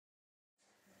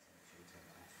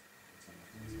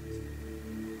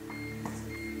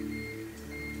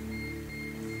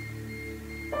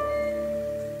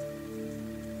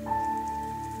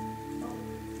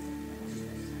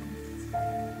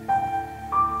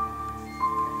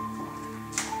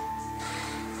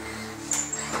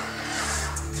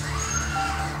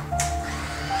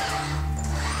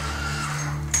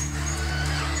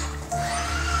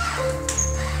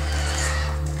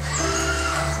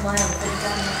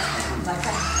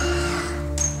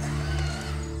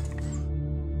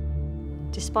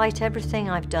Despite everything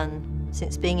I've done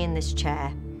since being in this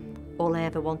chair, all I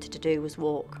ever wanted to do was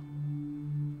walk.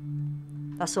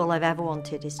 That's all I've ever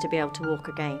wanted, is to be able to walk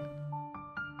again.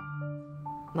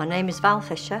 My name is Val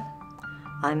Fisher.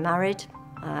 I'm married.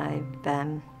 I've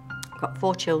got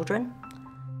 4 children,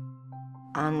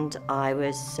 and I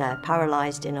was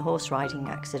paralysed in a horse riding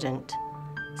accident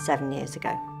 7 years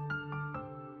ago.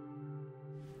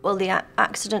 Well, the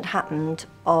accident happened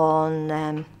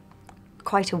on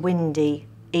quite a windy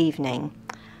evening,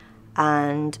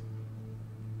 and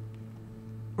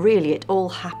really it all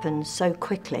happened so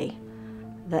quickly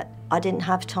that I didn't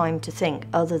have time to think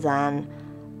other than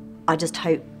I just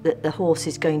hope that the horse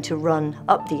is going to run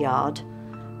up the yard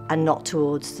and not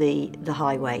towards the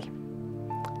highway.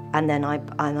 And then I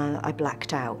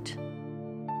blacked out.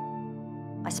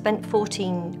 I spent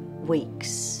 14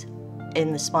 weeks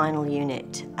in the spinal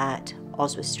unit at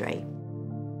Shrewsbury.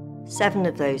 7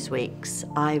 of those weeks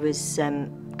I was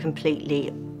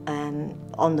completely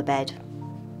on the bed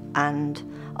and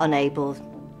unable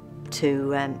to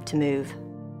move.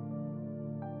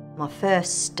 My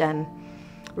first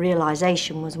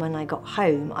realisation was when I got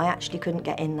home, I actually couldn't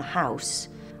get in the house,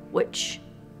 which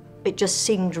it just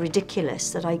seemed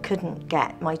ridiculous that I couldn't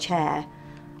get my chair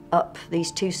up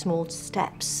these 2 small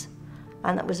steps.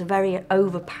 And that was a very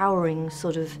overpowering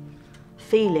sort of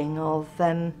feeling of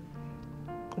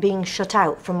being shut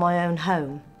out from my own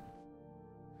home.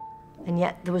 And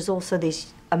yet there was also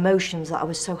these emotions that I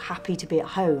was so happy to be at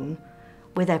home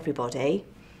with everybody.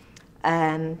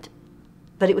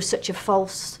 But it was such a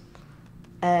false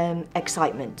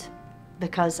excitement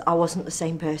because I wasn't the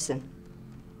same person.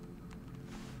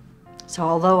 So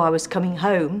although I was coming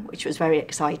home, which was very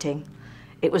exciting,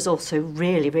 it was also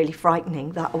really, really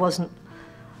frightening that I wasn't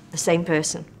the same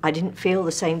person. I didn't feel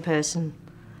the same person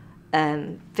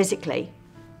physically,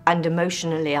 and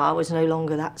emotionally I was no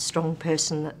longer that strong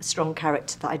person, that strong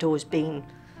character that I'd always been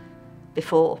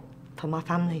before for my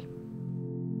family.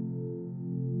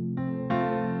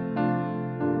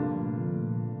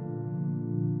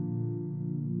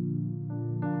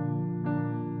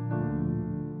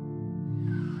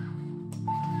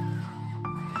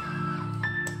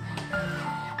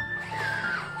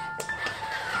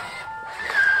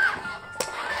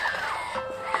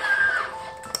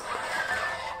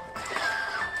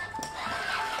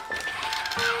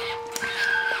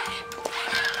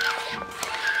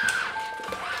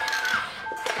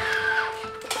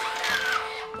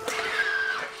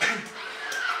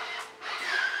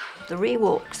 The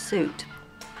rewalk suit,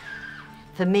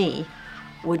 for me,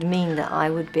 would mean that I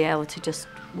would be able to just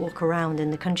walk around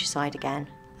in the countryside again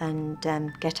and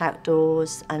get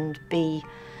outdoors and be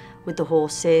with the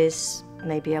horses,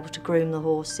 maybe able to groom the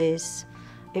horses.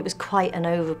 It was quite an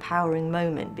overpowering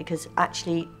moment because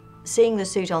actually seeing the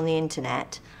suit on the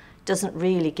internet doesn't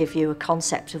really give you a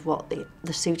concept of what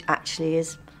the suit actually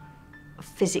is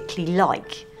physically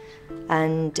like.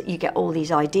 And you get all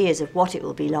these ideas of what it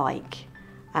will be like.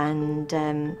 And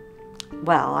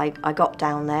well, I got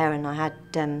down there and I had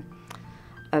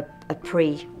a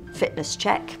pre-fitness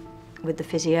check with the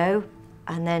physio,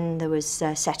 and then there was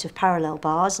a set of parallel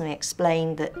bars, and they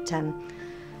explained that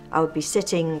I would be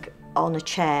sitting on a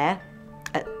chair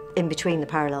in between the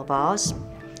parallel bars,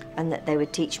 and that they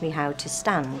would teach me how to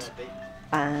stand.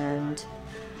 And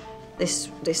this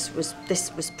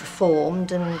was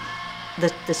performed, and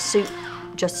the suit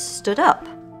just stood up.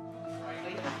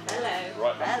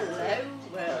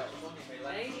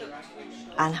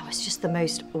 And it was just the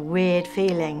most weird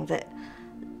feeling that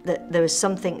there was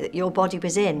something that your body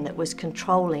was in that was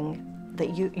controlling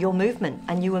your movement,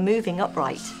 and you were moving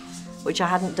upright, which I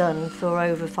hadn't done for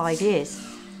over 5 years.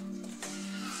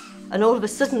 And all of a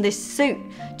sudden this suit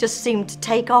just seemed to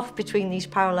take off between these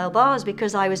parallel bars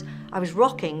because I was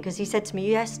rocking, because he said to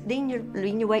me, yes, lean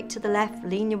your weight to the left,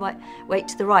 lean your weight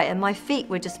to the right, and my feet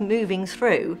were just moving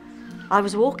through. I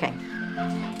was walking.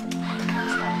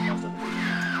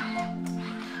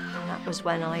 Was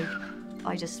when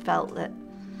I just felt that,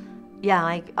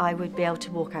 yeah, I would be able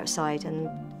to walk outside. And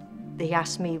he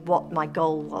asked me what my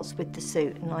goal was with the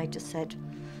suit, and I just said,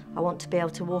 I want to be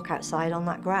able to walk outside on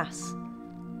that grass.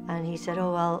 And he said,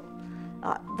 oh, well,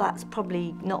 that's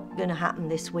probably not going to happen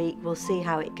this week. We'll see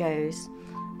how it goes.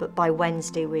 But by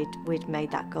Wednesday, we'd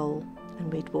made that goal,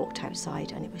 and we'd walked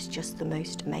outside, and it was just the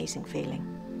most amazing feeling.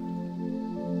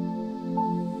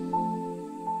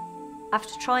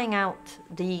 After trying out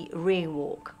the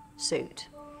rewalk suit,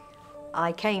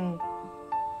 I came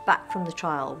back from the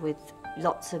trial with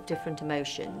lots of different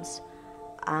emotions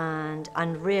and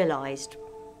realised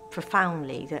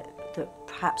profoundly that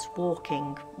perhaps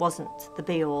walking wasn't the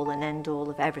be-all and end-all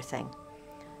of everything.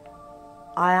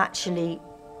 I actually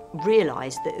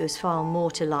realised that there was far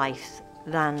more to life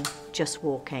than just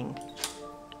walking,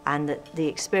 and that the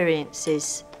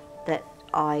experiences that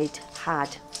I'd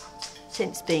had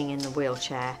since being in the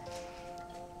wheelchair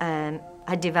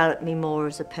had developed me more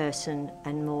as a person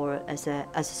and more as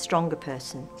a stronger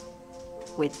person,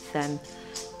 with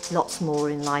lots more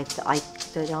in life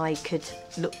that I could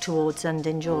look towards and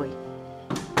enjoy.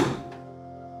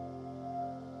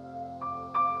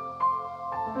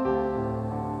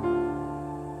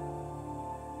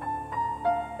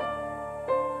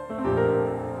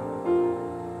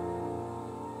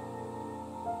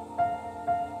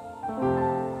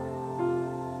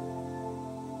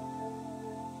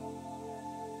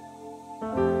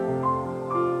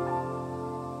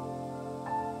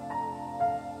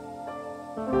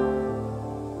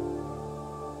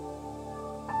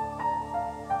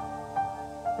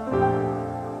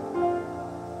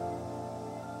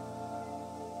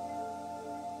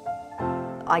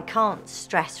 I can't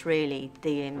stress really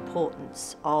the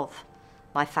importance of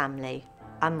my family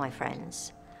and my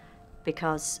friends,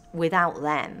 because without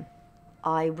them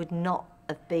I would not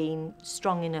have been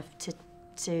strong enough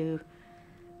to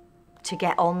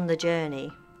get on the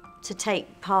journey, to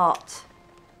take part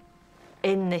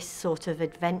in this sort of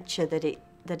adventure that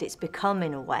it's become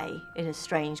in a way, in a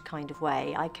strange kind of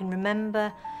way. I can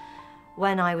remember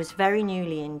when I was very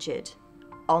newly injured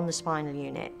on the spinal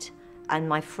unit, and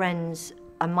my friends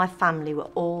and my family were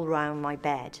all round my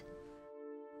bed.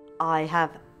 I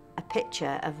have a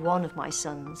picture of one of my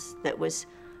sons that was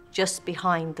just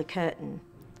behind the curtain,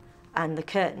 and the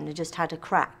curtain had just had a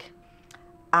crack.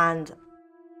 And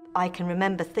I can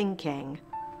remember thinking,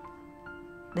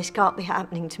 this can't be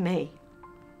happening to me.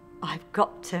 I've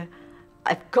got to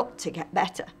get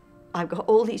better. I've got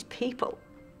all these people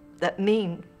that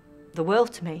mean the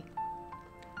world to me,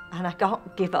 and I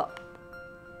can't give up.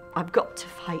 I've got to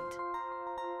fight.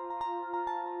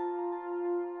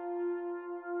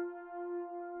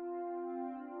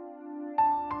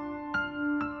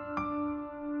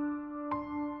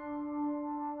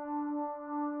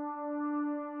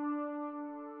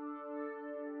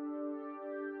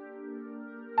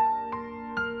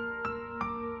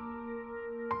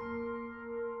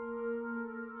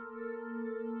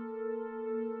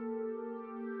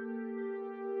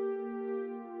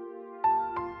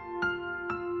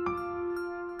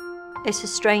 It's a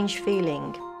strange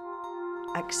feeling,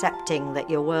 accepting that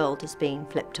your world has been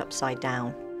flipped upside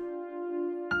down.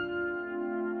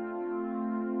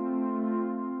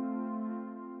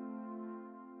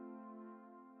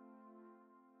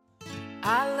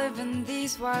 I live in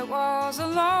these white walls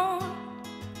alone,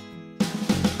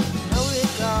 no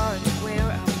regard to where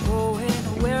I'm going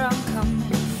or where I'm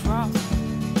coming from.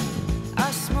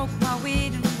 I smoke my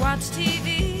weed and watch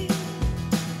TV.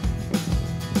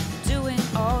 Doing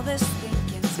all this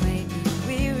thinking's made me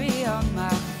weary on my